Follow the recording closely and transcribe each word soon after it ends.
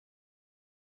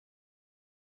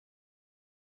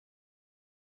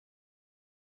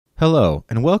Hello,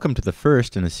 and welcome to the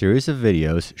first in a series of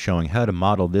videos showing how to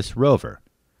model this rover.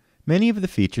 Many of the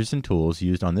features and tools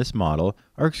used on this model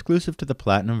are exclusive to the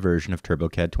Platinum version of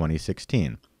TurboCAD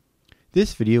 2016.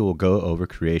 This video will go over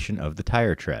creation of the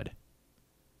tire tread.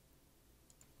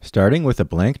 Starting with a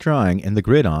blank drawing and the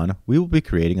grid on, we will be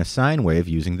creating a sine wave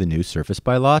using the new Surface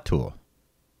by Law tool.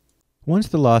 Once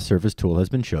the Law Surface tool has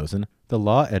been chosen, the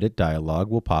Law Edit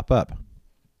dialog will pop up.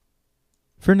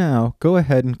 For now, go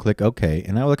ahead and click OK,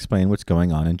 and I will explain what's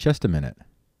going on in just a minute.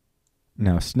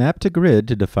 Now snap to grid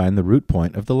to define the root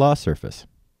point of the Law surface.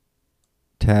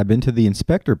 Tab into the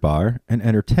inspector bar and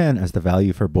enter 10 as the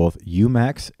value for both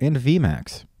Umax and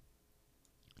Vmax.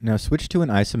 Now switch to an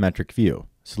isometric view.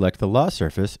 Select the Law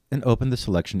surface and open the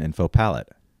Selection Info palette.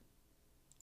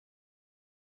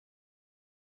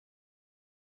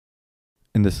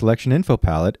 In the Selection Info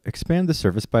palette, expand the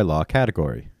Surface by Law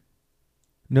category.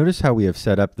 Notice how we have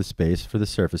set up the space for the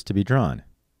surface to be drawn.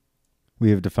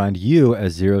 We have defined U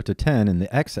as 0 to 10 in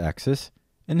the x-axis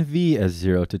and V as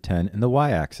 0 to 10 in the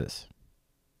y-axis.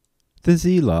 The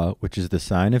z-law, which is the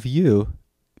sine of U,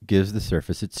 gives the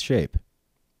surface its shape.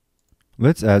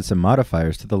 Let's add some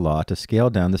modifiers to the law to scale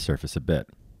down the surface a bit.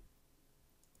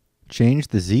 Change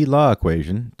the z-law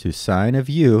equation to sine of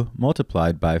U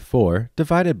multiplied by 4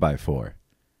 divided by 4.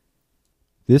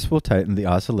 This will tighten the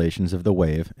oscillations of the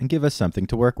wave and give us something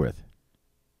to work with.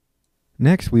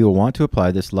 Next, we will want to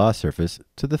apply this law surface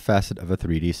to the facet of a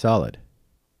 3D solid.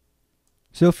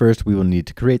 So first, we will need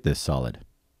to create this solid.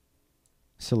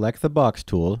 Select the box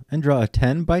tool and draw a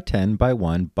 10 by 10 by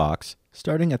 1 box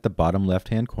starting at the bottom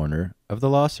left-hand corner of the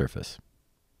law surface.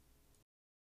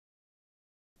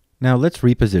 Now let's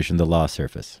reposition the law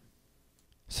surface.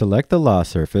 Select the law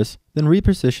surface, then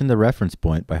reposition the reference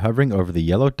point by hovering over the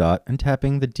yellow dot and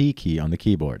tapping the D key on the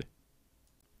keyboard.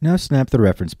 Now snap the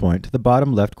reference point to the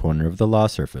bottom left corner of the law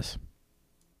surface.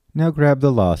 Now grab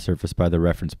the law surface by the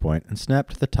reference point and snap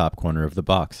to the top corner of the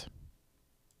box.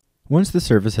 Once the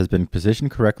surface has been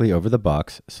positioned correctly over the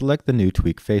box, select the new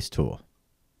Tweak Face tool.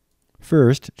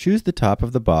 First, choose the top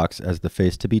of the box as the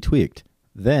face to be tweaked.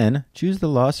 Then, choose the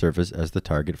law surface as the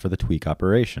target for the tweak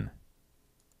operation.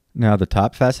 Now the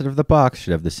top facet of the box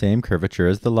should have the same curvature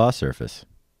as the law surface.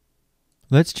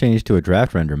 Let's change to a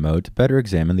draft render mode to better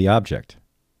examine the object.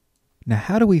 Now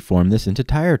how do we form this into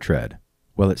tire tread?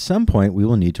 Well, at some point we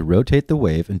will need to rotate the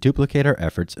wave and duplicate our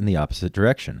efforts in the opposite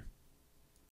direction.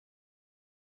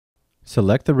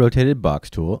 Select the rotated box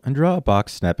tool and draw a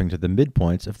box snapping to the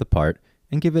midpoints of the part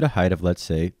and give it a height of, let's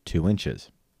say, 2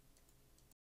 inches.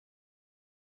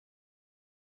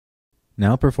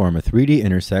 Now perform a 3D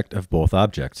intersect of both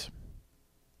objects.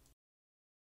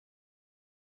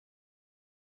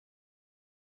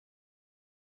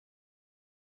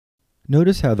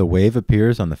 Notice how the wave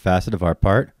appears on the facet of our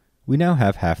part. We now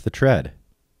have half the tread.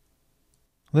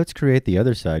 Let's create the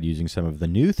other side using some of the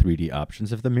new 3D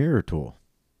options of the mirror tool.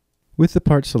 With the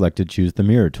part selected, choose the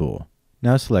mirror tool.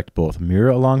 Now select both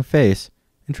mirror along face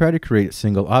and try to create a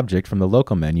single object from the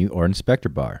local menu or inspector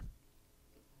bar.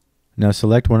 Now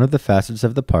select one of the facets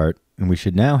of the part, and we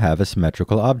should now have a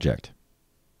symmetrical object.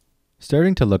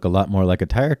 Starting to look a lot more like a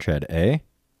tire tread, eh?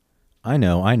 I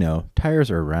know, tires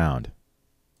are round.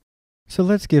 So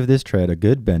let's give this tread a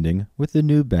good bending with the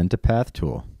new Bend to Path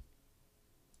tool.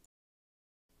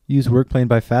 Use Work Plane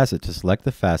by Facet to select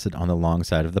the facet on the long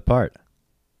side of the part.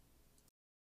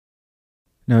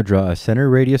 Now draw a center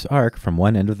radius arc from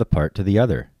one end of the part to the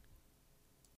other.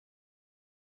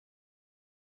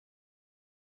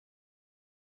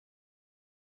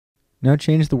 Now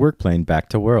change the work plane back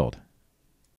to world.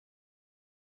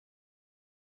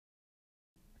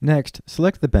 Next,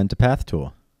 select the Bend to Path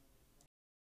tool.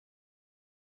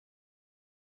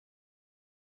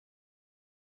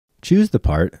 Choose the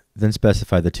part, then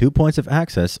specify the 2 points of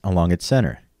access along its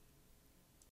center.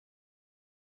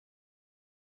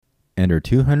 Enter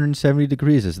 270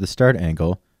 degrees as the start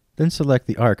angle, then select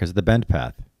the arc as the bend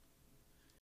path.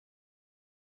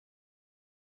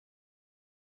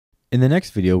 In the next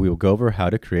video, we will go over how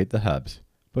to create the hubs,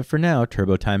 but for now,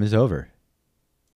 turbo time is over.